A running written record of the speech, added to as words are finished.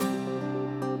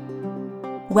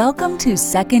Welcome to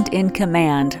Second in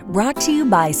Command, brought to you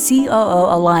by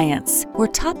COO Alliance, where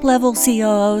top-level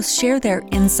COOs share their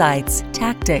insights,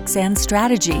 tactics, and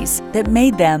strategies that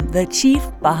made them the chief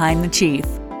behind the chief.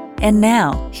 And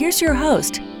now, here's your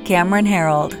host, Cameron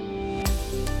Harold.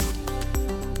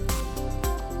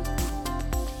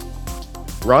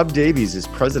 Rob Davies is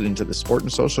president of the Sport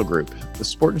and Social Group. The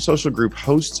Sport and Social Group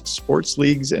hosts sports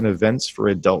leagues and events for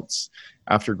adults.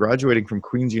 After graduating from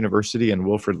Queen's University and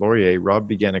Wilfrid Laurier, Rob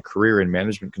began a career in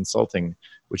management consulting,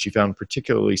 which he found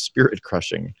particularly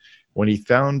spirit-crushing. When he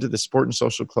found the Sport and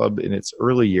Social Club in its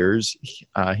early years,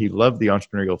 he loved the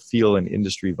entrepreneurial feel and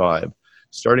industry vibe.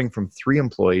 Starting from 3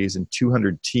 employees and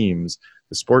 200 teams,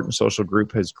 the Sport and Social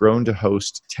Group has grown to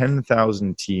host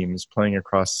 10,000 teams playing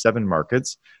across 7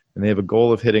 markets, and they have a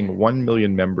goal of hitting 1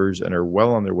 million members and are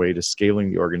well on their way to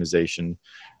scaling the organization.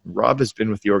 Rob has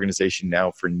been with the organization now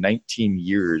for 19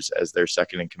 years as their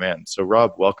second in command. So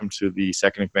Rob, welcome to the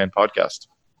Second in Command podcast.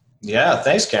 Yeah,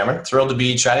 thanks, Cameron. Thrilled to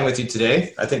be chatting with you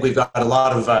today. I think we've got a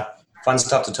lot of fun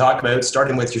stuff to talk about,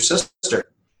 starting with your sister.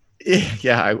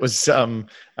 Yeah, I was going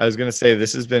to say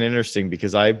this has been interesting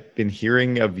because I've been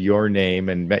hearing of your name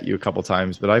and met you a couple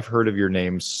times, but I've heard of your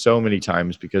name so many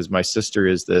times because my sister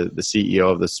is the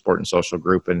CEO of the Sport and Social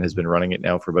Group and has been running it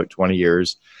now for about 20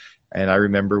 years. And I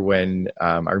remember when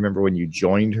you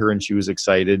joined her and she was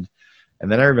excited.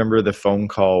 And then I remember the phone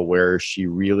call where she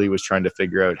really was trying to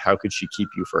figure out how could she keep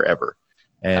you forever.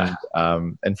 And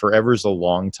forever is a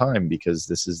long time because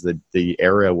this is the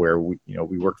era where we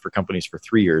worked for companies for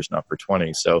 3 years, not for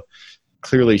 20. So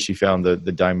clearly she found the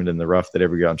diamond in the rough that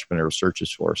every entrepreneur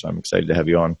searches for. So I'm excited to have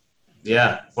you on.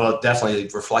 Yeah, well, definitely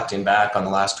reflecting back on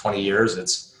the last 20 years,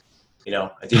 it's,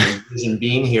 I didn't envision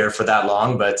being here for that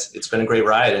long, but it's been a great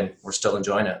ride and we're still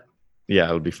enjoying it. Yeah,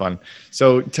 it'll be fun.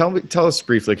 So tell us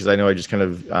briefly, because I know I just kind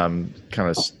of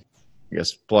I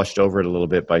guess blushed over it a little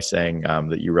bit by saying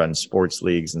that you run sports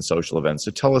leagues and social events.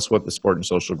 So tell us what the Sport and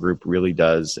Social Group really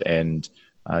does and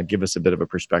give us a bit of a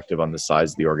perspective on the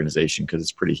size of the organization because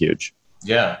it's pretty huge.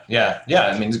 Yeah.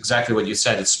 I mean, exactly what you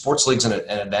said. It's sports leagues and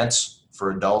events for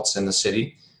adults in the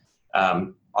city.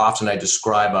 Often I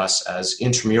describe us as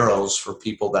intramurals for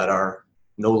people that are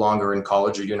no longer in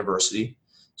college or university.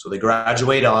 So they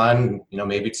graduate on,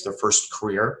 maybe it's their first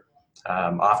career,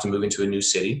 often moving to a new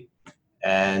city.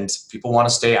 And people want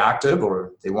to stay active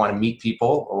or they want to meet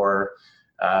people or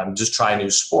just try a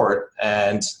new sport.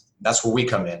 And that's where we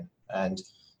come in. And,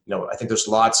 I think there's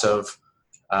lots of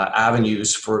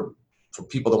avenues for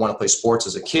people that want to play sports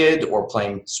as a kid or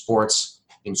playing sports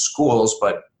in schools.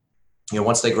 But,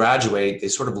 once they graduate, they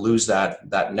sort of lose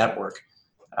that network.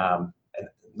 And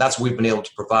that's what we've been able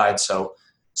to provide. So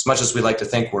as much as we like to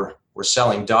think we're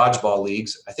selling dodgeball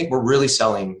leagues, I think we're really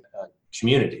selling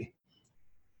community.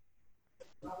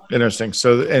 Interesting.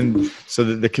 So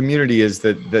the community is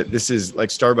that this is like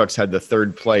Starbucks had the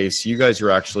third place. You guys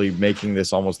are actually making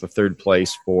this almost the third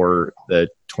place for the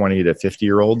 20 to 50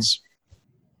 year olds.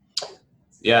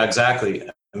 Yeah, exactly.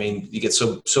 I mean, you get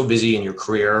so busy in your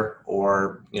career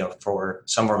or, for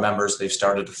some of our members, they've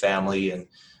started a family and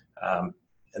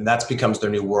that becomes their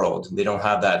new world. They don't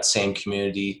have that same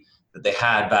community that they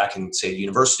had back in, say,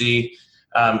 university.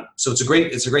 So it's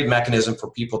a great mechanism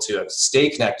for people to stay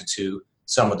connected to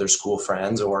some of their school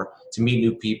friends or to meet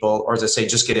new people, or as I say,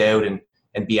 just get out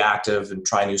and be active and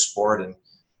try a new sport and,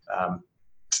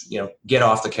 get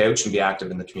off the couch and be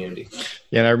active in the community.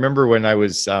 Yeah. And I remember when I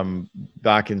was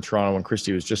back in Toronto when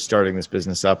Christy was just starting this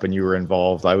business up and you were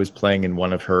involved, I was playing in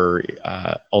one of her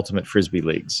ultimate Frisbee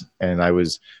leagues and I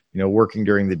was, working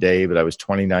during the day, but I was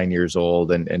 29 years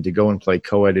old and to go and play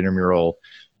co-ed intramural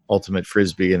ultimate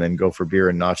Frisbee and then go for beer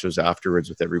and nachos afterwards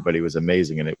with everybody was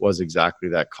amazing. And it was exactly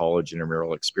that college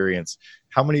intramural experience.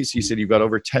 How many, so you said you've got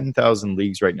over 10,000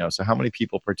 leagues right now. So how many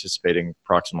people participating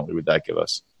approximately would that give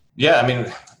us? Yeah. I mean,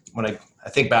 when I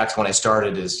think back to when I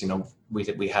started is,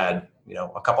 we had,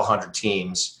 a couple hundred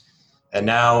teams and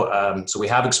now, so we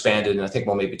have expanded and I think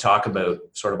we'll maybe talk about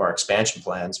sort of our expansion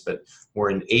plans, but we're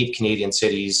in 8 Canadian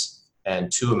cities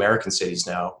and 2 American cities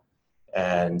now.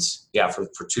 And yeah, for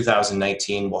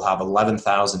 2019, we'll have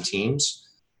 11,000 teams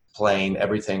playing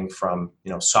everything from,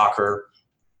 soccer,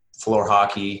 floor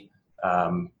hockey,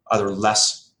 other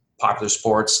less popular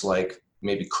sports like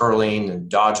maybe curling and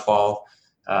dodgeball.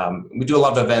 We do a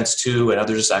lot of events too and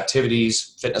other just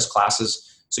activities, fitness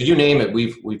classes. So you name it,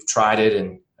 we've tried it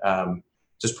and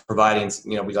just providing,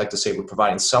 we like to say we're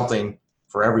providing something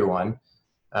for everyone.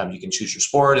 You can choose your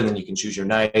sport and then you can choose your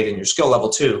night and your skill level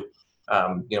too.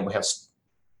 We have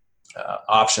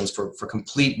options for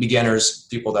complete beginners,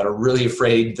 people that are really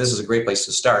afraid. This is a great place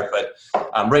to start, but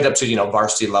right up to,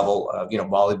 varsity level,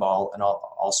 volleyball and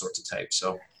all sorts of types.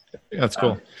 So yeah, that's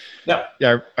cool. Yeah.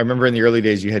 I remember in the early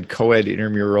days you had co-ed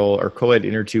intramural or co-ed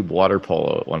inner tube water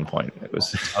polo at one point. It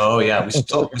was. Oh yeah, we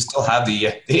still have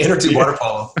the inner tube water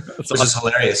polo, which is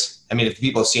hilarious. I mean, if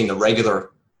people have seen the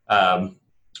regular,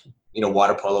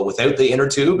 water polo without the inner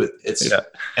tube, it's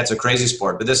a crazy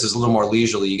sport. But this is a little more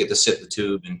leisurely. You get to sit in the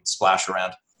tube and splash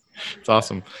around. It's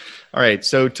awesome. All right.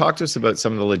 So talk to us about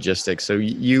some of the logistics. So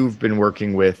you've been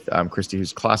working with Christy,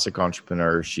 who's a classic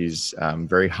entrepreneur. She's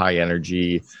very high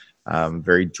energy,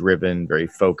 very driven, very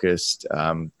focused,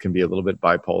 can be a little bit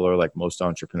bipolar like most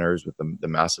entrepreneurs with the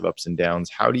massive ups and downs.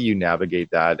 How do you navigate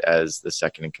that as the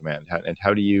second in command? And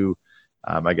how do you,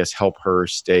 help her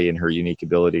stay in her unique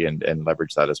ability and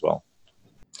leverage that as well?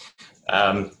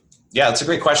 It's a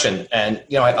great question. And,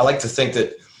 I like to think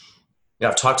that,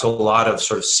 I've talked to a lot of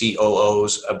sort of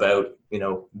COOs about,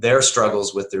 their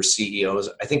struggles with their CEOs.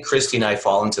 I think Christy and I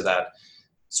fall into that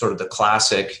sort of the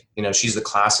classic, she's the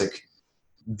classic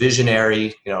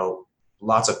visionary,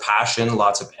 lots of passion,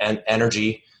 lots of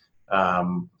energy,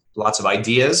 lots of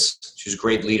ideas. She's a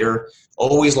great leader,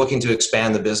 always looking to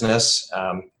expand the business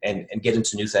and get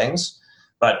into new things.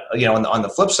 But, on the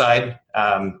flip side,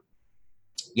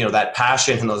 that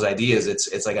passion and those ideas,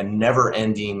 it's like a never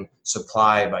ending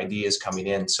supply of ideas coming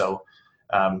in. So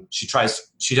she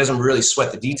doesn't really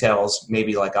sweat the details,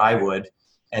 maybe like I would,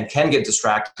 and can get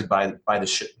distracted by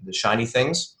the shiny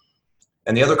things.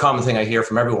 And the other common thing I hear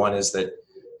from everyone is that,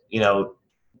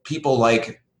 people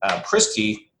like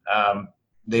Christy,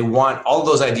 they want all of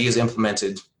those ideas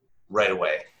implemented right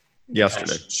away.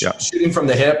 Yesterday. Shooting from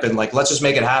the hip and let's just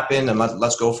make it happen and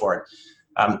let's go for it.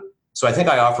 So I think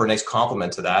I offer a nice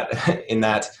complement to that in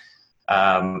that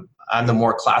I'm the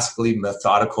more classically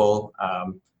methodical.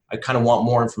 I kind of want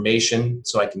more information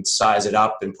so I can size it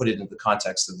up and put it into the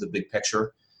context of the big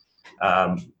picture.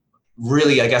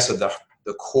 Really, I guess at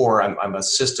the core, I'm a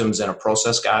systems and a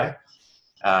process guy.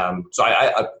 So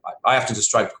I have to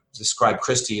describe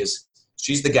Christy as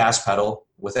she's the gas pedal.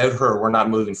 Without her, we're not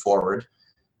moving forward.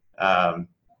 But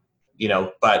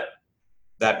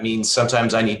that means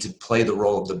sometimes I need to play the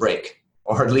role of the brake,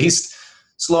 or at least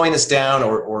slowing us down,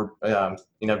 or if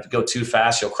you go too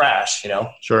fast, you'll crash.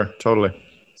 Sure, totally.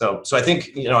 So I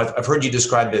think I've heard you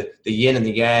describe the yin and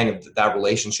the yang of that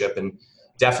relationship, and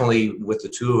definitely with the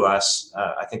two of us,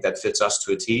 I think that fits us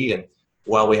to a T. And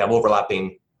while we have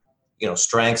overlapping,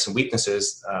 strengths and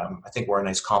weaknesses, I think we're a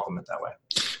nice complement that way.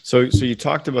 So you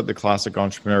talked about the classic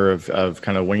entrepreneur of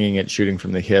kind of winging it, shooting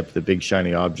from the hip, the big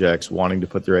shiny objects, wanting to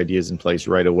put their ideas in place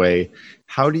right away.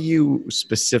 How do you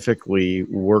specifically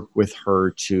work with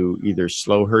her to either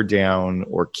slow her down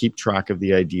or keep track of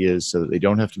the ideas so that they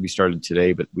don't have to be started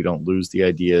today, but we don't lose the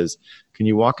ideas? Can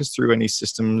you walk us through any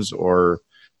systems or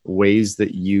ways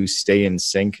that you stay in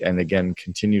sync and again,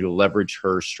 continue to leverage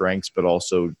her strengths, but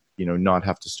also, not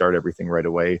have to start everything right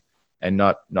away? And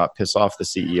not piss off the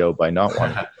CEO by not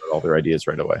wanting to put all their ideas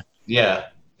right away. Yeah.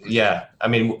 I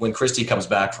mean, when Christy comes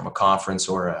back from a conference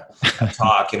or a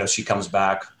talk, she comes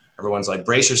back, everyone's like,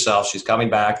 brace yourself, she's coming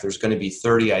back. There's going to be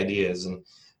 30 ideas. And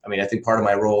I mean, I think part of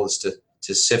my role is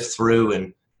to sift through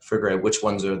and figure out which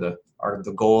ones are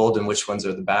the gold and which ones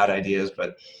are the bad ideas.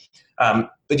 But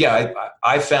yeah,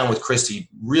 I found with Christy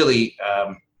really,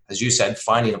 as you said,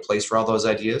 finding a place for all those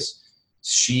ideas.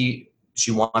 She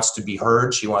wants to be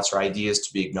heard. She wants her ideas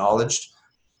to be acknowledged.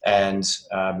 And,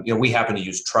 we happen to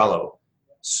use Trello.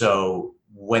 So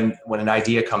when an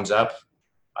idea comes up,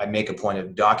 I make a point of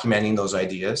documenting those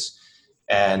ideas.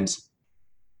 And,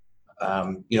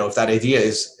 if that idea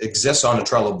exists on a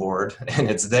Trello board and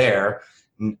it's there,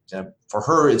 for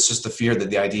her, it's just the fear that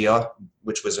the idea,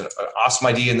 which was an awesome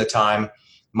idea in the time,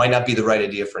 might not be the right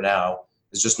idea for now,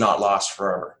 is just not lost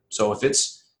forever. So if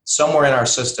it's somewhere in our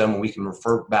system, we can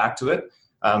refer back to it.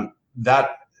 That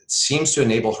seems to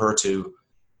enable her to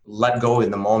let go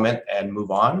in the moment and move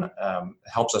on. It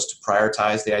helps us to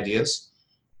prioritize the ideas.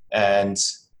 And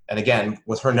again,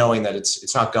 with her knowing that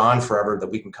it's not gone forever, that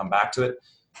we can come back to it.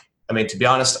 I mean, to be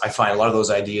honest, I find a lot of those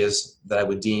ideas that I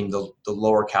would deem the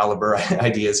lower caliber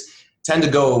ideas tend to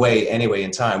go away anyway in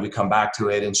time. We come back to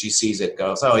it and she sees it,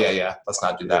 goes, oh yeah, let's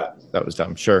not do that. That was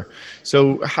dumb. Sure.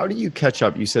 So how do you catch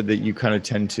up? You said that you kind of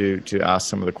tend to ask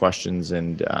some of the questions,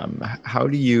 and how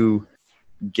do you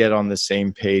get on the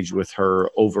same page with her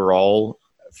overall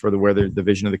for where the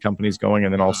vision of the company is going?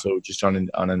 And then also just on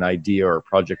an idea or a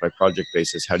project by project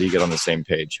basis, how do you get on the same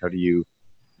page? How do you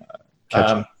catch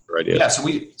up for ideas? Yeah.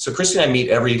 So Christy and I meet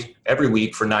every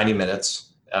week for 90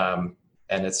 minutes.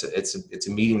 And it's a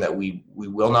meeting that we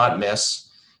will not miss.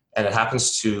 and it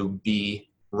happens to be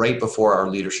right before our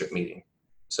leadership meeting.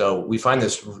 So we find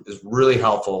this is really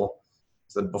helpful.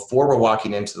 So before we're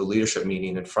walking into the leadership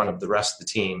meeting in front of the rest of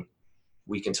the team,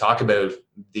 we can talk about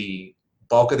the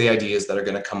bulk of the ideas that are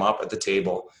going to come up at the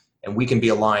table, and we can be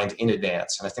aligned in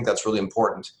advance. And I think that's really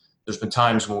important. There's been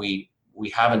times when we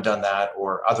haven't done that,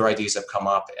 or other ideas have come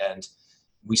up, and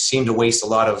we seem to waste a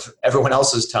lot of everyone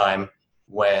else's time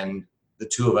when the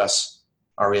two of us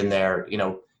are in there,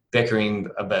 bickering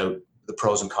about the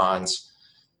pros and cons.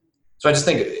 So I just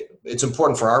think it's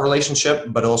important for our relationship,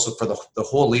 but also for the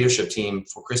whole leadership team,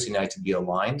 for Christy and I to be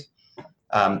aligned.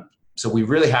 So we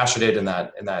really hashed it in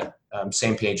that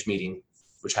same page meeting,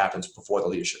 which happens before the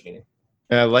leadership meeting.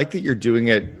 And I like that you're doing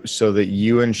it so that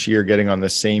you and she are getting on the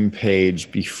same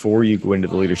page before you go into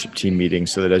the leadership team meeting,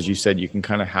 so that, as you said, you can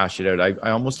kind of hash it out.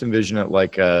 I almost envision it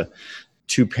like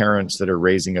two parents that are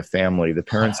raising a family. The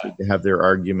parents need to have their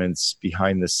arguments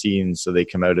behind the scenes so they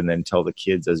come out and then tell the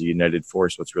kids as a united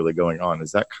force what's really going on.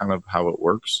 Is that kind of how it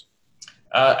works?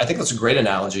 I think that's a great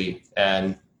analogy.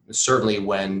 And certainly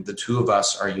when the two of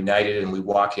us are united and we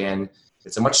walk in,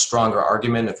 it's a much stronger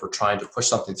argument if we're trying to push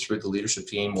something through the leadership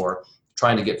team or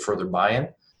trying to get further buy-in.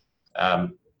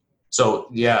 So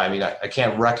yeah, I mean, I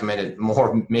can't recommend it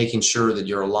more, making sure that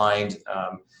you're aligned.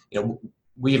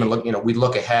 We even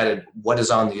look ahead at what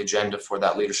is on the agenda for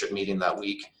that leadership meeting that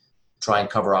week, try and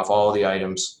cover off all the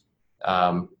items.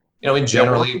 In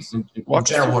general,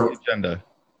 the agenda.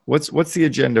 What's the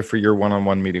agenda for your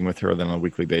one-on-one meeting with her then on a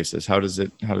weekly basis? How does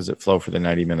it flow for the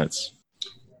 90 minutes?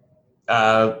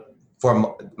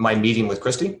 For my meeting with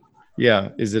Christy? Yeah.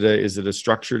 Is it a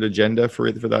structured agenda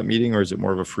for that meeting, or is it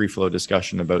more of a free flow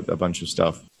discussion about a bunch of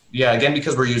stuff? Yeah. Again,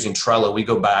 because we're using Trello, we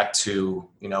go back to,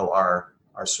 our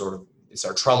sort of, it's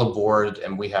our Trello board,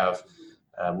 and we have,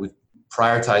 we've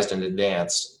prioritized in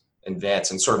advance,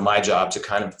 and sort of my job to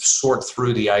kind of sort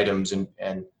through the items and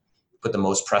put the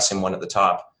most pressing one at the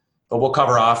top. But we'll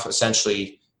cover off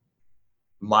essentially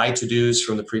my to-dos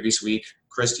from the previous week,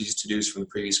 Christy's to-dos from the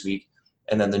previous week,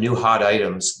 and then the new hot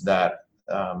items that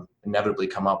inevitably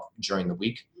come up during the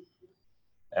week.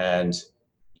 And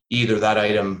either that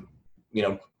item,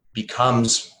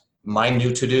 becomes my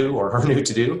new to-do or her new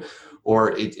to-do,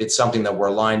 or it's something that we're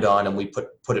aligned on and we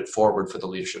put it forward for the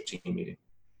leadership team meeting.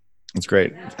 That's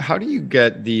great. How do you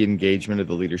get the engagement of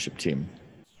the leadership team?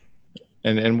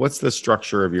 And what's the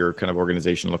structure of your kind of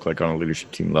organization look like on a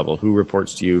leadership team level? Who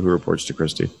reports to you? Who reports to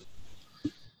Christy?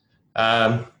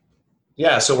 So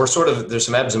we're there's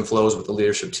some ebbs and flows with the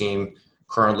leadership team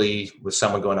currently, with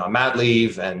someone going on mat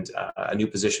leave and a new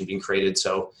position being created.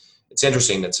 So it's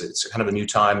interesting. It's kind of a new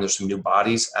time. There's some new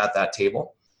bodies at that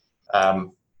table.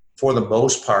 For the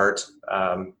most part,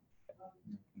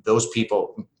 those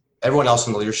people, everyone else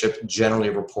in the leadership generally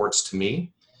reports to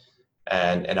me,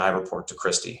 and I report to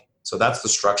Christy. So that's the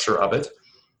structure of it.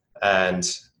 And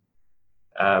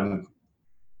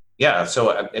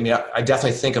so I mean, I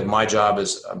definitely think of my job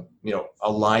as,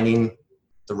 aligning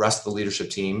the rest of the leadership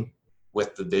team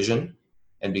with the vision.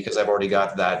 And because I've already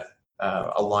got that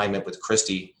alignment with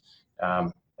Christy,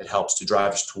 it helps to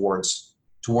drive us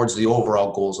towards the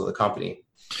overall goals of the company.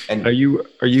 And are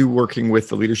you working with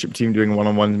the leadership team, doing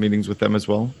one-on-one meetings with them as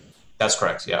well? That's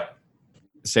correct. Yeah.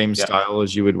 Same style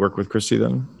as you would work with Christy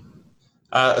then?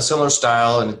 A similar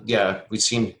style, and yeah,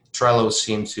 Trello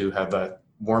seem to have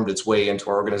warmed its way into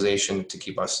our organization to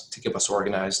keep us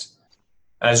organized.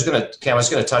 And I was going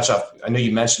to touch off. I know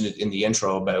you mentioned it in the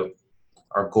intro about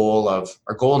our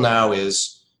goal now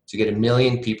is to get 1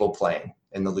 million people playing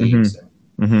in the leagues.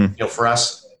 Mm-hmm. For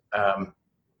us,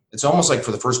 it's almost like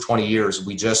for the first 20 years,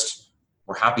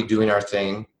 we're happy doing our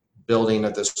thing, building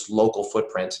at this local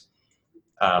footprint.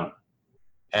 And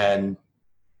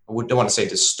I don't want to say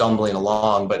just stumbling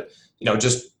along, but,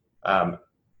 just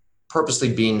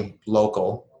purposely being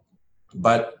local.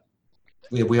 But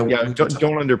don't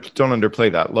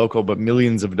underplay that. Local, but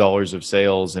millions of dollars of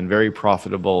sales and very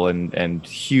profitable and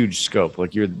huge scope.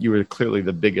 Like you were clearly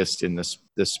the biggest in this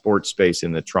sports space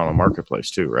in the Toronto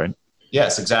marketplace too, right?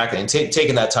 Yes, exactly. And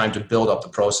taking that time to build up the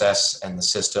process and the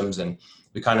systems, and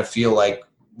we kind of feel like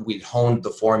we'd honed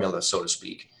the formula, so to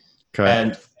speak.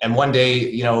 Okay. And one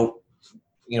day,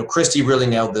 Christy really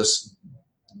nailed this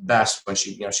best when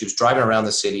she was driving around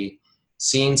the city,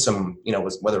 seeing some,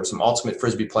 whether it was some ultimate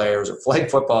Frisbee players or flag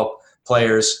football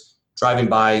players driving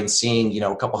by and seeing,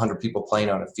 a couple hundred people playing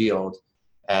on a field,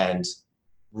 and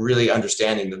really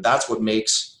understanding that that's what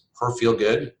makes her feel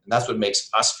good, and that's what makes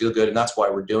us feel good, and that's why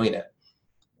we're doing it.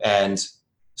 And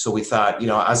so we thought,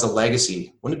 as a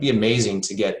legacy, wouldn't it be amazing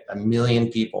to get 1 million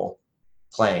people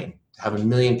playing, to have 1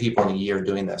 million people in a year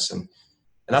doing this? And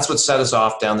that's what set us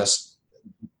off down this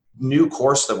new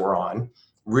course that we're on,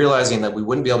 realizing that we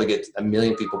wouldn't be able to get 1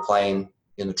 million people playing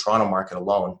in the Toronto market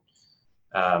alone.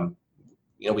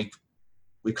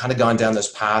 We've kind of gone down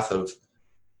this path of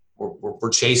we're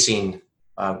chasing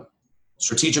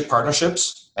strategic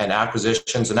partnerships and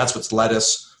acquisitions, and that's what's led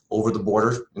us over the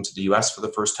border into the US for the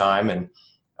first time and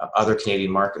other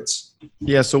Canadian markets.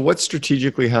 Yeah. So what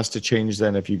strategically has to change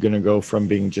then if you're going to go from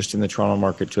being just in the Toronto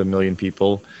market to 1 million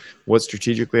people? What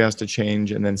strategically has to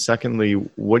change? And then secondly,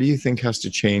 what do you think has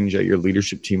to change at your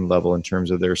leadership team level in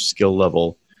terms of their skill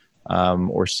level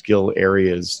or skill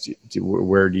areas?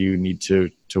 Where do you need to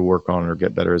work on or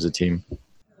get better as a team?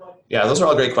 Yeah, those are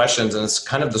all great questions. And it's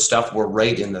kind of the stuff we're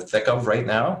right in the thick of right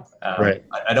now. Right.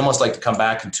 I'd almost like to come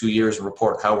back in 2 years and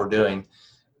report how we're doing.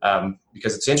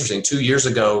 Because it's interesting. 2 years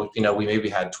ago, we maybe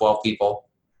had 12 people,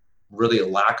 really a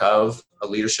lack of a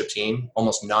leadership team,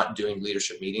 almost not doing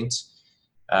leadership meetings.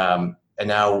 And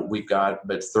now we've got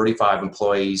about 35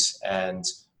 employees and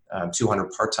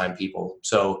 200 part-time people.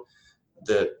 So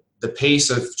the pace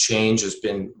of change has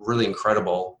been really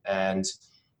incredible. And,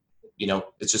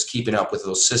 it's just keeping up with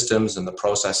those systems and the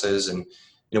processes. And,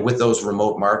 with those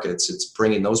remote markets, it's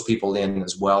bringing those people in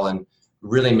as well and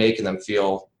really making them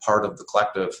feel part of the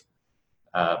collective.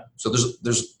 So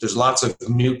there's lots of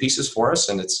new pieces for us,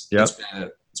 and it's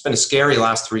been a scary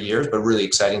last 3 years, but a really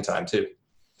exciting time too.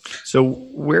 So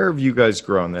where have you guys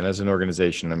grown then as an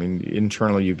organization? I mean,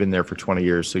 internally, you've been there for 20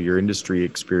 years, so your industry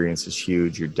experience is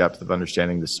huge. Your depth of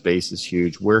understanding the space is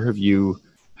huge. Where have you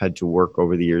had to work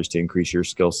over the years to increase your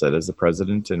skill set as the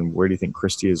president? And where do you think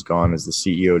Christy has gone as the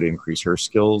CEO to increase her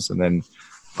skills? And then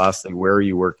lastly, where are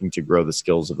you working to grow the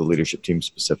skills of the leadership team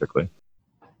specifically?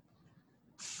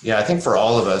 Yeah, I think for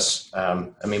all of us,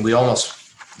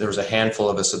 there was a handful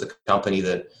of us at the company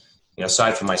that,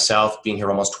 aside from myself being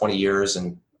here almost 20 years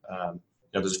and,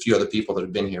 there's a few other people that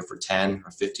have been here for 10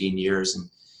 or 15 years. And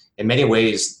in many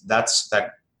ways, that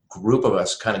group of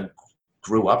us kind of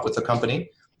grew up with the company.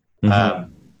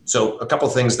 Mm-hmm. So a couple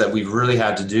of things that we've really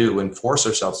had to do and force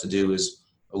ourselves to do is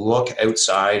look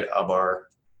outside of our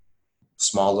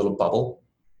small little bubble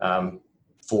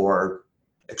for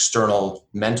external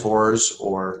mentors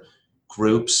or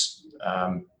groups.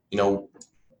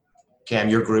 Cam,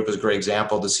 your group is a great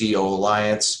example, the CEO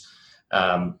Alliance,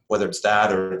 whether it's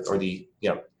that or the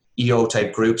EO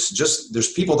type groups. Just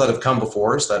there's people that have come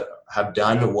before us that have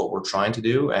done what we're trying to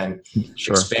do and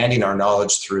Sure. expanding our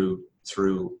knowledge through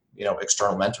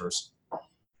external mentors.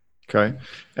 Okay.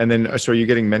 And then, so are you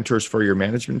getting mentors for your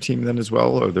management team then as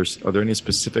well? Are there any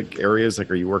specific areas? Like,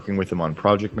 are you working with them on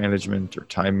project management or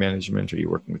time management? Are you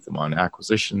working with them on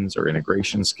acquisitions or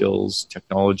integration skills,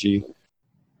 technology?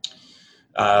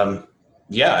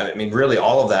 Really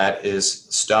all of that is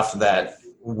stuff that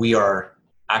we are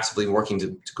actively working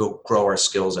to go grow our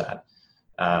skills at.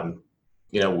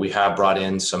 We have brought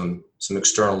in some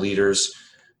external leaders.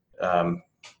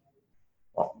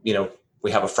 We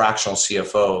have a fractional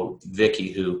CFO,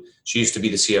 Vicky, who she used to be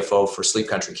the CFO for Sleep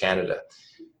Country Canada.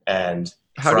 And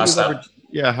how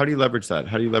do you leverage that?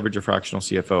 How do you leverage a fractional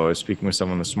CFO? I was speaking with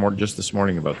someone this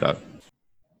morning about that.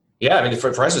 Yeah,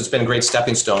 for us, it's been a great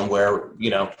stepping stone where,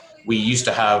 we used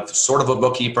to have sort of a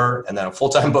bookkeeper and then a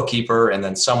full-time bookkeeper and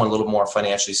then someone a little more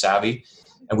financially savvy.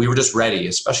 And we were just ready,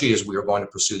 especially as we were going to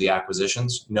pursue the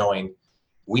acquisitions, knowing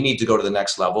we need to go to the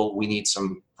next level. We need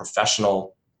some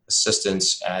professional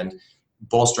assistance and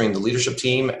bolstering the leadership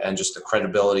team and just the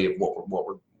credibility of what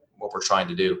we're trying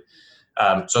to do.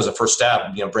 So as a first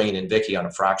step, bringing in Vicky on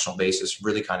a fractional basis,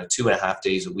 really kind of 2.5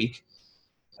 days a week.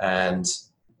 And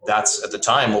that's at the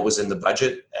time what was in the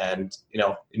budget, and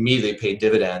immediately paid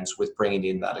dividends with bringing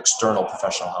in that external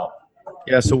professional help.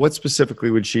 Yeah. So what specifically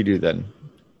would she do then?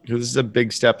 Because this is a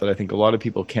big step that I think a lot of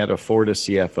people can't afford a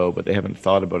CFO, but they haven't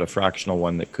thought about a fractional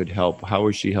one that could help. How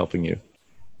is she helping you?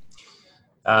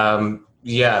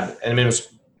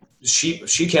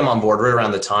 She came on board right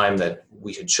around the time that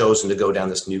we had chosen to go down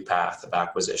this new path of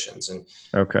acquisitions, and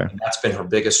that's been her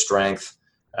biggest strength.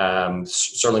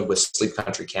 Certainly with Sleep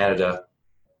Country Canada,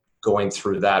 going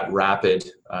through that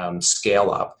rapid scale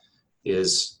up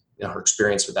is her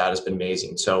experience with that has been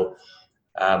amazing. So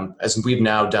as we've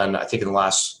now done, I think in the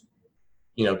last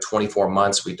 24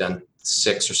 months, we've done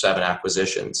 6 or 7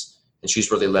 acquisitions. And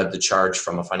she's really led the charge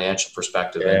from a financial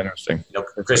perspective. Yeah, interesting.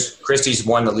 Christy's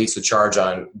one that leads the charge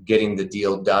on getting the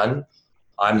deal done.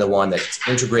 I'm the one that's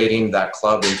integrating that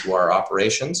club into our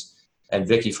operations. And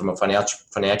Vicky, from a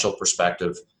financial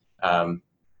perspective,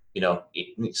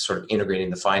 sort of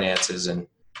integrating the finances and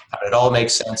how it all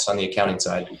makes sense on the accounting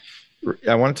side.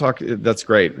 I want to talk. That's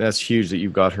great. That's huge that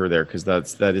you've got her there, because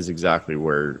that is exactly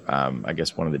where I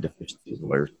guess one of the deficiencies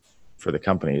where for the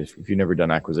company. If you've never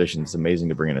done acquisitions, it's amazing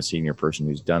to bring in a senior person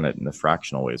who's done it in the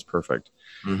fractional way. It's perfect.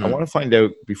 I want to find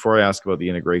out, before I ask about the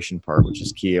integration part, which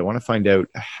is key, I want to find out,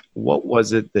 what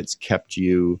was it that's kept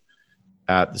you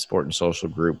at the Sport and Social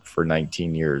Group for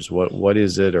 19 years? What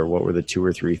is it, or what were the 2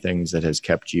 or 3 things that has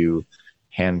kept you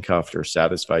handcuffed or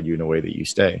satisfied you in a way that you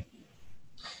stay?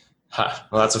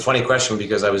 Well, that's a funny question,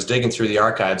 because I was digging through the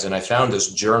archives and I found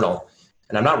this journal,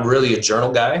 and I'm not really a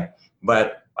journal guy,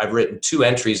 but I've written 2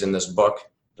 entries in this book.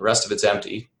 The rest of it's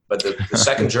empty. But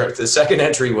the second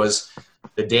entry was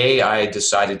the day I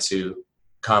decided to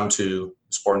come to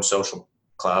Sport and Social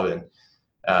Club.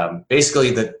 And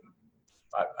basically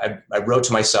I wrote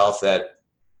to myself that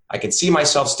I can see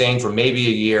myself staying for maybe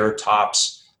a year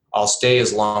tops. I'll stay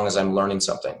as long as I'm learning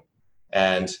something.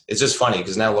 And it's just funny,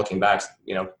 because now looking back,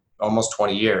 almost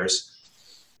 20 years,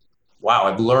 wow,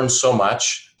 I've learned so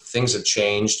much. Things have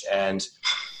changed, and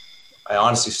I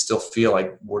honestly still feel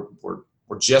like we're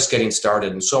just getting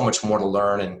started, and so much more to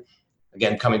learn. And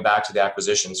again, coming back to the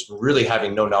acquisitions, really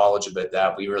having no knowledge about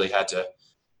that, we really had to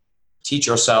teach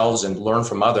ourselves and learn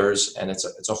from others. And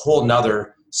it's a whole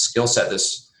nother skill set,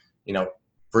 this,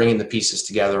 bringing the pieces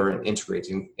together and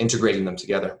integrating them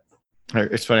together.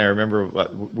 It's funny. I remember,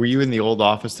 were you in the old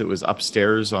office that was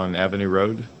upstairs on Avenue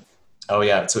Road? Oh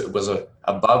yeah. So it was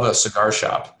above a cigar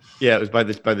shop. Yeah, it was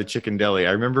by the Chicken Deli.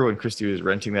 I remember when Christy was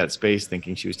renting that space,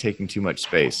 thinking she was taking too much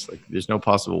space. Like, there's no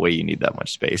possible way you need that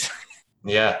much space.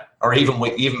 Yeah. Or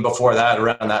even before that,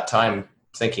 around that time,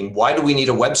 thinking, why do we need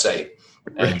a website?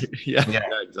 And, yeah,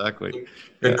 exactly.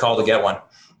 Good call to get one.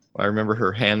 I remember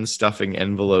her hand stuffing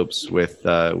envelopes with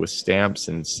stamps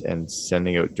and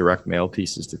sending out direct mail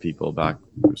pieces to people back.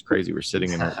 It was crazy. We're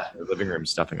sitting in her living room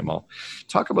stuffing them all.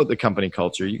 Talk about the company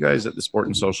culture. You guys at the Sport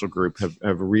and Social Group have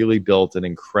really built an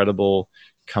incredible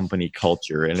company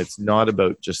culture, and it's not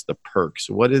about just the perks.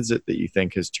 What is it that you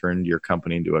think has turned your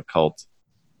company into a cult?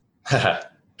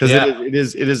 Because it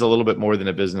is a little bit more than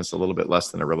a business, a little bit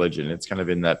less than a religion. It's kind of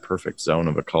in that perfect zone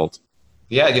of a cult.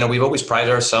 Yeah, we've always prided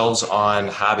ourselves on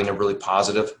having a really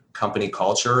positive company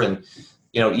culture. And,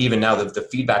 even now the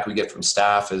feedback we get from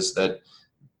staff is that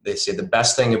they say the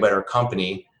best thing about our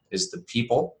company is the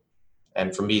people.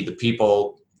 And for me, the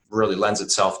people really lends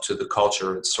itself to the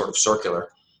culture. It's sort of circular.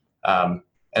 And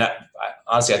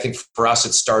honestly, I think for us,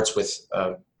 it starts with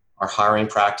our hiring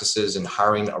practices and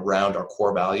hiring around our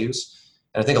core values.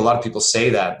 And I think a lot of people say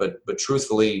that, but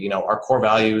truthfully, our core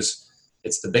values,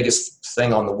 it's the biggest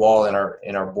thing on the wall in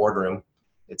our boardroom.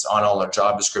 It's on all our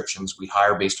job descriptions. We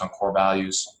hire based on core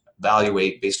values,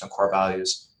 evaluate based on core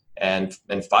values, and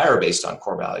fire based on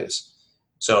core values.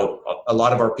 So a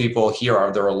lot of our people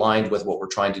here they're aligned with what we're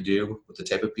trying to do, with the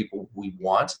type of people we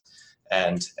want,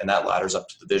 and that ladders up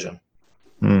to the vision.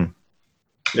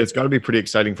 It's got to be pretty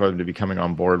exciting for them to be coming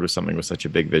on board with something with such a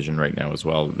big vision right now as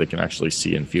well. They can actually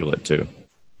see and feel it too.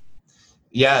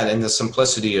 Yeah, and the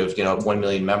simplicity of 1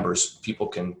 million members, people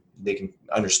can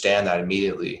understand that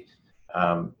immediately,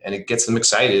 and it gets them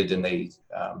excited. And they,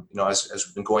 as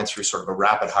we've been going through sort of a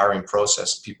rapid hiring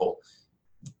process,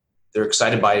 they're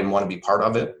excited by it and want to be part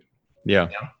of it. Yeah.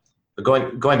 But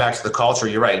going back to the culture,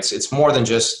 you're right. It's more than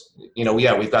just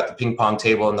we've got the ping pong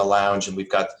table in the lounge and we've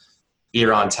got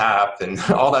beer on tap and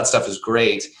all that stuff is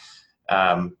great.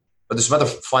 But there's some other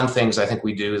fun things I think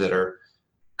we do that are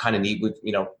kind of neat. With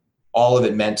all of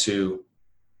it meant to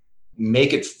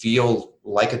make it feel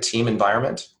like a team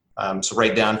environment. So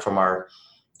right down from our,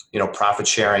 profit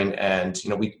sharing, and,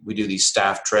 we do these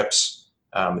staff trips.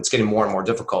 It's getting more and more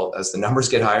difficult as the numbers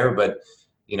get higher, but,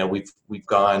 we've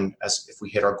gone, as if we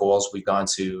hit our goals, we've gone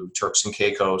to Turks and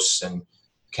Caicos and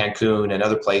Cancun and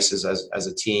other places as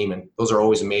a team. And those are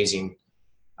always amazing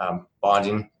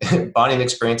bonding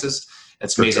experiences. And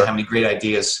it's amazing how many great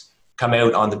ideas come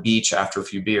out on the beach after a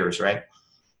few beers, right?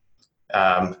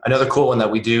 Another cool one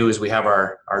that we do is we have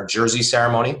our jersey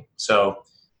ceremony. So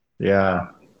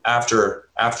after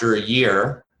a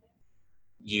year,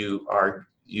 you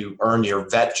earn your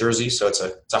vet jersey. So it's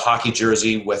a hockey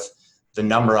jersey with the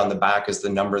number on the back is the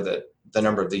number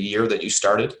of the year that you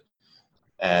started.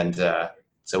 And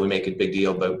so we make a big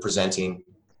deal about presenting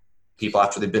people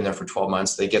after they've been there for 12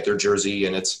 months. They get their jersey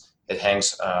and it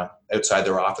hangs outside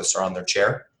their office or on their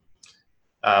chair.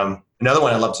 Another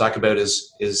one I'd love to talk about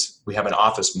is we have an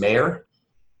office mayor.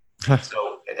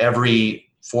 So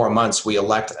every 4 months we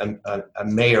elect a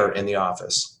mayor in the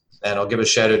office. And I'll give a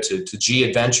shout out to G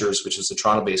Adventures, which is a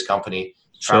Toronto-based company,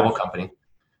 travel company.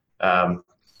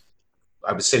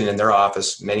 I was sitting in their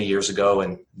office many years ago,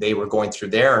 and they were going through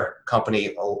their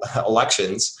company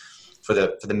elections for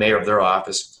the mayor of their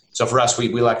office. So for us,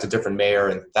 we elect a different mayor,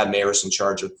 and that mayor is in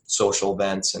charge of social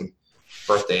events and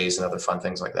birthdays and other fun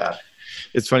things like that.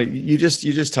 It's funny. You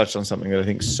just touched on something that I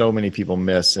think so many people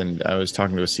miss. And I was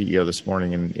talking to a CEO this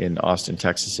morning in Austin,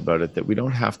 Texas about it, that we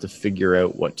don't have to figure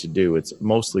out what to do. It's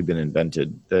mostly been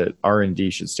invented. That R&D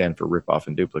should stand for rip off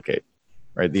and duplicate.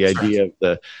 Right. The idea of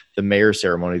the mayor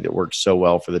ceremony that works so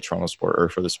well for the Toronto Sport or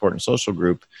for the Sport and Social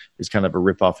Group is kind of a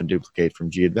rip off and duplicate from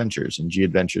G Adventures, and G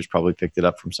Adventures probably picked it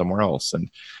up from somewhere else.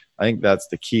 And I think that's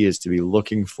the key, is to be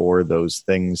looking for those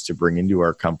things to bring into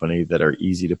our company that are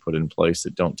easy to put in place,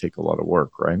 that don't take a lot of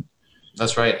work. Right.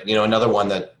 That's right. Another one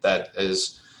that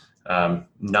is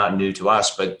not new to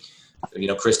us, but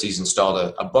Christie's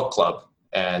installed a book club,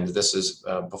 and this is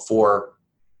before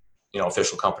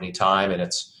official company time, and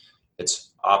it's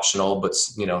optional, but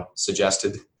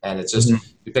suggested. And it's just,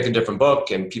 you pick a different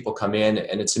book and people come in,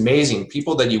 and it's amazing.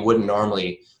 People that you wouldn't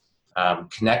normally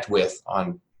connect with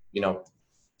on,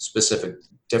 specific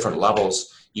different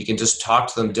levels. You can just talk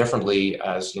to them differently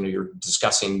as, you're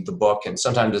discussing the book, and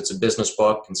sometimes it's a business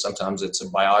book and sometimes it's a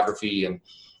biography. And,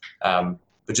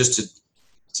 but just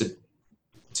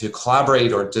to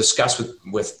collaborate or discuss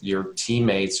with your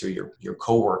teammates or your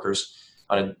coworkers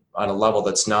on a level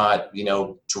that's not,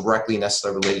 directly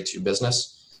necessarily related to your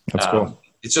business. That's cool.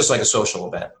 It's just like a social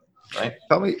event, right?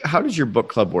 Tell me, how does your book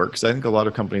club work? Because I think a lot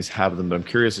of companies have them, but I'm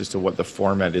curious as to what the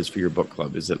format is for your book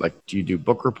club. Is it like, do you do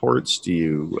book reports?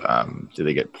 Do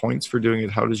they get points for doing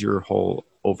it? How does your whole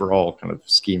overall kind of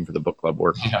scheme for the book club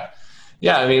work?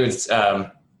 Yeah. I mean, it's,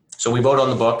 so we vote on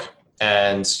the book,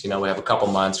 and, we have a couple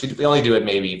months. We only do it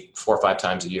maybe 4 or 5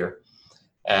 times a year,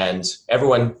 and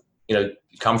everyone,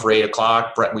 come for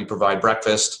 8:00. We provide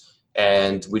breakfast,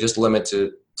 and we just limit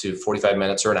to 45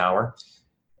 minutes or an hour.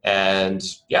 And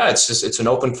yeah, it's an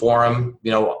open forum.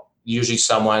 Usually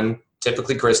someone,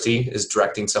 typically Christy, is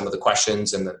directing some of the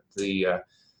questions and the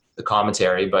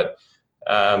commentary. But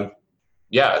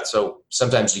so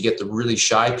sometimes you get the really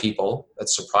shy people that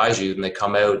surprise you, and they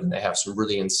come out and they have some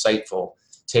really insightful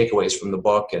takeaways from the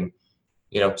book. And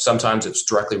sometimes it's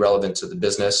directly relevant to the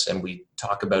business, and we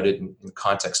talk about it in the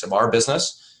context of our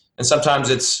business. And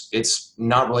sometimes it's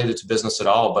not related to business at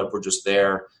all, but we're just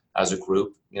there as a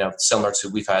group, similar to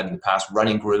we've had in the past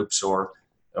running groups or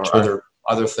Sure.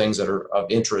 other things that are of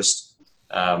interest.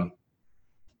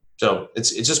 So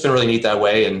it's just been really neat that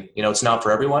way. And, it's not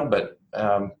for everyone, but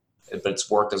it's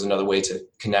worked as another way to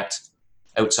connect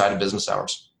outside of business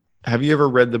hours. Have you ever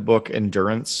read the book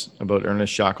Endurance about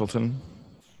Ernest Shackleton?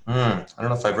 I don't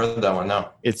know if I've read that one. No.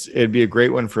 It'd be a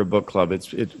great one for a book club.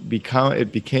 It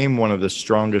became one of the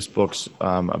strongest books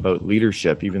about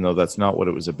leadership, even though that's not what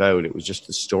it was about. It was just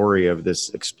the story of this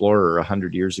explorer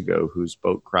 100 years ago whose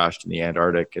boat crashed in the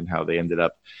Antarctic, and how they ended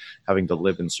up having to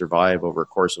live and survive over a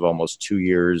course of almost 2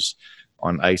 years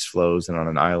on ice floes and on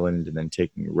an island, and then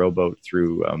taking a rowboat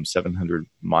through 700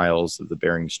 miles of the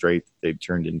Bering Strait. They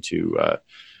turned into,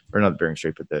 or not the Bering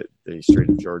Strait, but the Strait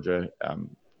of Georgia.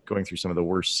 Going through some of the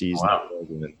worst seas in the world,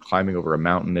 and then climbing over a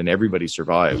mountain, and everybody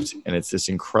survived. And it's this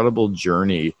incredible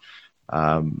journey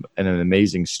and an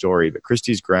amazing story. But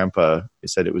Christie's grandpa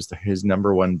said it was his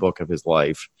number 1 book of his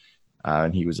life.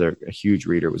 And he was a huge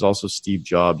reader. It was also Steve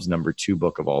Jobs' number 2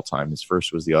 book of all time. His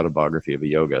first was The Autobiography of a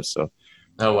Yoga. So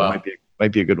it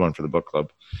might be a good one for the book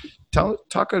club.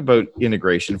 Talk about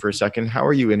integration for a second. How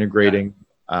are you integrating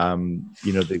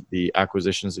the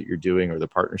acquisitions that you're doing, or the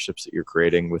partnerships that you're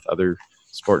creating with other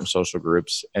sport and social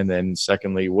groups? And then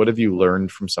secondly, what have you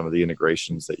learned from some of the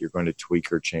integrations that you're going to tweak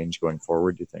or change going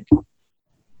forward, do you think?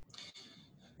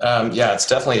 It's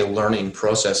definitely a learning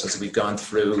process as we've gone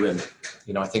through. And,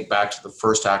 I think back to the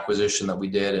first acquisition that we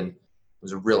did, and it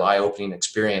was a real eye-opening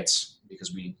experience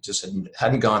because we just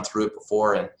hadn't gone through it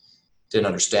before and didn't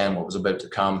understand what was about to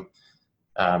come.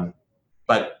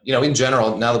 But, in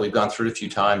general, now that we've gone through it a few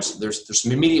times, there's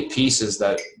some immediate pieces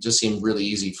that just seem really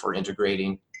easy for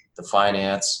integrating: the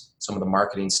finance, some of the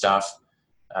marketing stuff.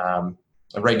 And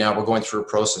right now we're going through a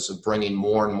process of bringing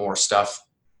more and more stuff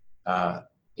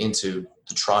into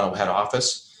the Toronto head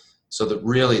office, so that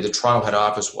really the Toronto head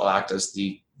office will act as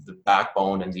the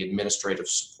backbone and the administrative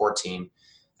support team,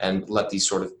 and let these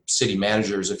sort of city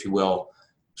managers, if you will,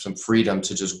 some freedom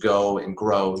to just go and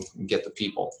grow and get the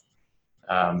people.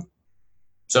 I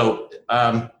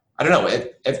don't know,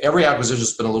 if every acquisition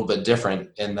has been a little bit different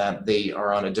in that they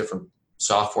are on a different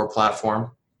software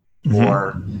platform,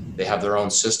 or they have their own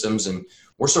systems. And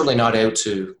we're certainly not out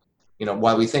to,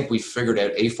 while we think we've figured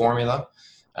out a formula,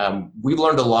 we've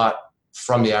learned a lot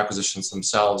from the acquisitions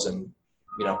themselves. And,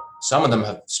 some of them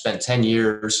have spent 10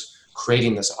 years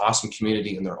creating this awesome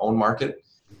community in their own market,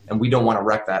 and we don't want to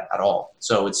wreck that at all.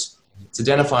 So it's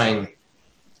identifying,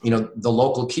 keeping the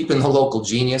local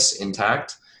genius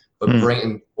intact, but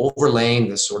overlaying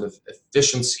this sort of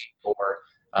efficiency or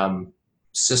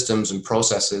systems and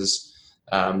processes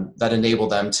that enable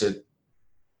them to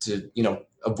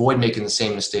avoid making the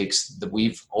same mistakes that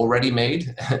we've already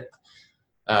made. So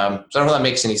I don't know if that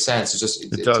makes any sense. It's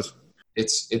just It does.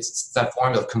 It's that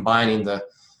formula of combining the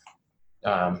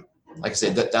like I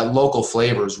said, that local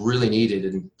flavor is really needed,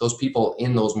 and those people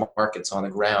in those markets on the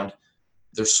ground,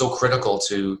 they're so critical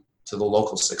to the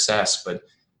local success. But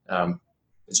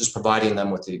it's just providing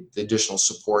them with the additional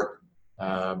support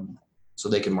so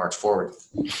they can march forward.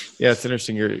 Yeah, it's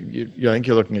interesting. I think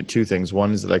you're looking at two things.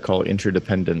 One is that I call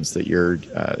interdependence. That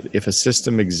if a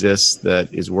system exists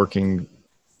that is working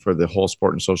for the whole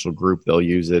sport and social group, they'll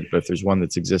use it. But if there's one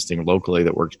that's existing locally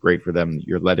that works great for them,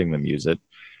 you're letting them use it,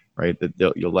 right?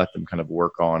 That you'll let them kind of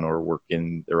work on or work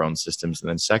in their own systems. And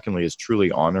then secondly is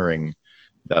truly honoring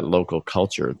that local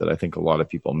culture that I think a lot of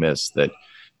people miss, that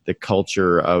the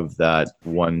culture of that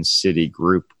one city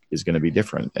group is going to be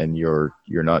different, and you're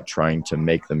not trying to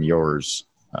make them yours.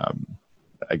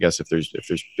 I guess if there's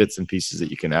bits and pieces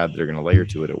that you can add that are going to layer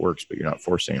to it, it works, but you're not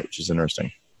forcing it, which is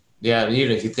interesting. Yeah, and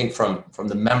even if you think from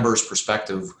the members'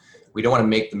 perspective, we don't want to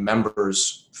make the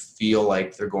members feel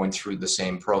like they're going through the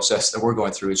same process that we're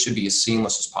going through. It should be as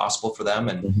seamless as possible for them,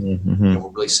 and we're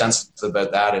really sensitive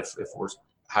about that. If we're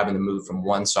having to move from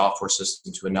one software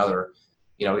system to another,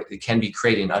 it can be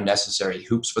creating unnecessary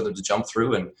hoops for them to jump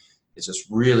through, and it's just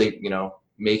really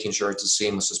making sure it's as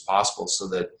seamless as possible, so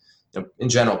that in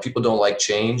general people don't like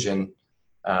change, and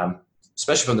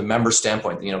especially from the member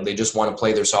standpoint, they just want to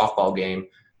play their softball game.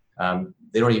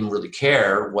 They don't even really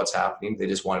care what's happening. They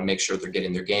just want to make sure they're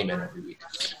getting their game in every week.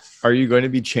 Are you going to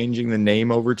be changing the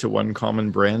name over to one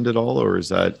common brand at all, or is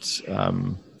that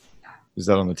on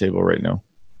the table right now?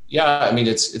 Yeah, I mean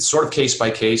it's sort of case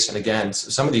by case, and again,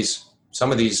 some of these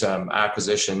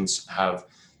acquisitions have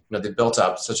they built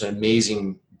up such an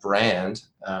amazing brand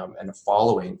and a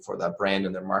following for that brand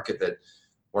in their market that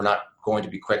we're not going to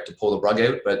be quick to pull the rug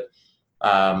out. But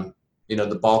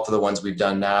the bulk of the ones we've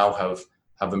done now have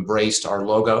embraced our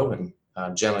logo and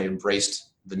generally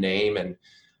embraced the name, and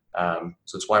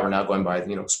so it's why we're now going by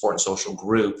Sport and Social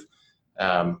Group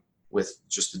with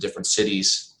just the different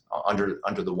cities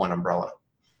under the one umbrella.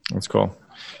 That's cool.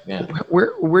 Yeah.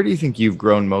 Where do you think you've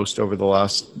grown most over the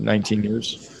last 19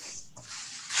 years?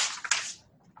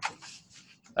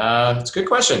 It's a good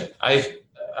question. I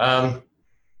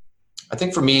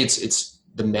think for me, it's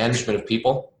the management of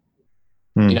people.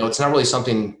 It's not really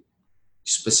something you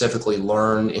specifically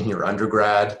learn in your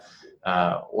undergrad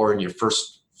or in your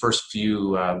first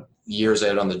few years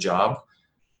out on the job.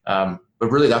 But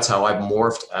really, that's how I've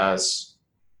morphed as,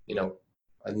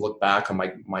 I look back on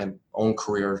my own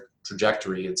career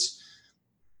trajectory. It's,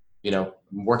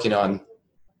 working on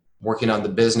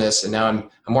the business, and now I'm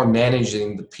more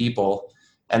managing the people.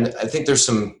 And I think there's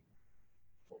some,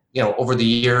 over the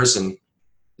years, and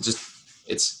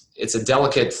it's a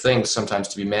delicate thing sometimes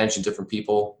to be managing different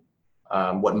people,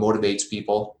 what motivates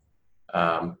people,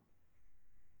 and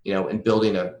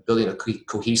building a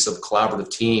cohesive, collaborative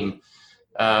team.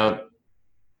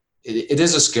 It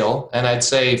is a skill, and I'd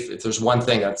say if there's one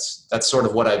thing, that's sort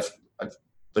of what I've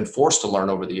been forced to learn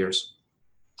over the years.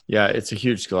 Yeah, it's a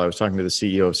huge skill. I was talking to the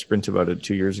CEO of Sprint about it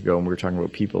 2 years ago, and we were talking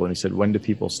about people, and he said, when do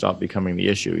people stop becoming the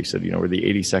issue? He said, we're the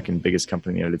 82nd biggest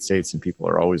company in the United States, and people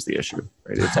are always the issue,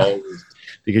 right? It's always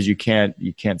because you can't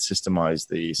systemize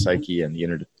the psyche and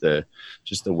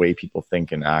just the way people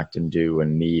think and act and do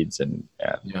and needs and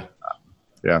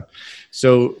yeah.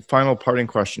 So final parting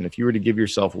question, if you were to give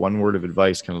yourself one word of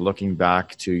advice, kind of looking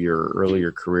back to your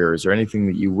earlier career, is there anything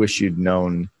that you wish you'd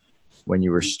known when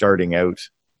you were starting out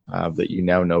that you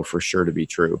now know for sure to be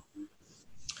true?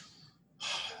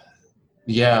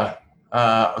 Yeah.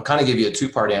 I'll kind of give you a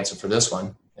two-part answer for this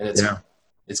one. And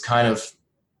it's kind of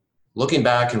looking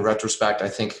back in retrospect, I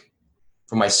think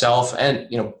for myself and,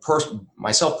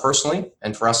 myself personally,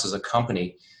 and for us as a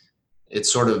company,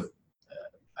 it's sort of,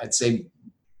 I'd say,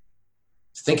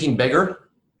 thinking bigger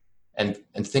and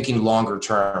thinking longer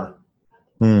term.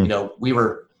 We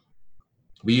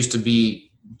used to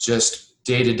be just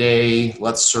day to day,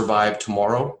 let's survive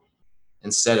tomorrow,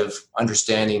 instead of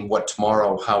understanding what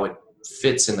tomorrow, how it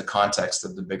fits in the context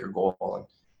of the bigger goal.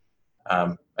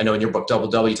 And I know in your book, Double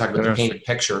Double, you talk about the painted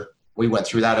picture. We went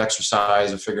through that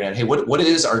exercise of figuring out, hey, what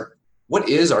is the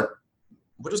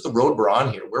road we're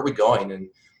on here? Where are we going? And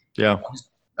I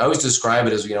always describe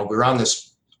it as, we're on this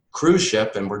cruise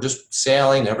ship and we're just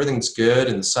sailing, everything's good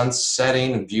and the sun's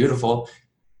setting and beautiful,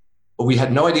 but we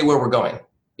had no idea where we're going.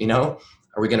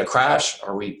 Are we going to crash?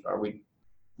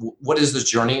 What is this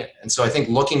journey? And so I think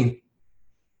looking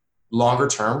longer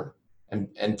term and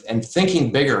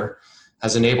thinking bigger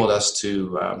has enabled us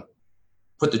to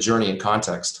put the journey in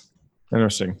context.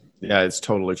 Interesting. Yeah, it's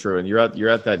totally true. And you're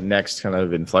at that next kind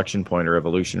of inflection point or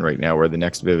evolution right now, where the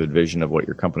next vivid vision of what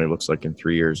your company looks like in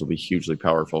 3 years will be hugely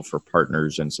powerful for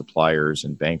partners and suppliers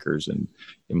and bankers and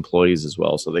employees as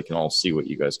well, so they can all see what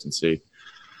you guys can see.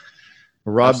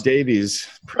 Rob Davies,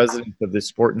 president of the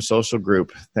Sport and Social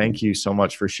Group, thank you so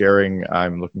much for sharing.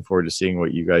 I'm looking forward to seeing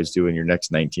what you guys do in your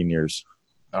next 19 years.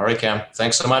 All right, Cam.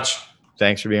 Thanks so much.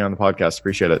 Thanks for being on the podcast.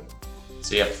 Appreciate it.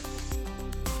 See ya.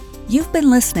 You've been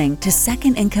listening to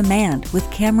Second in Command with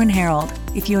Cameron Herold.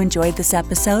 If you enjoyed this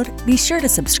episode, be sure to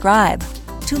subscribe.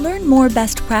 To learn more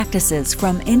best practices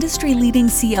from industry-leading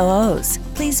COOs,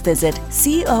 please visit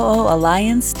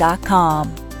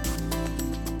COOalliance.com.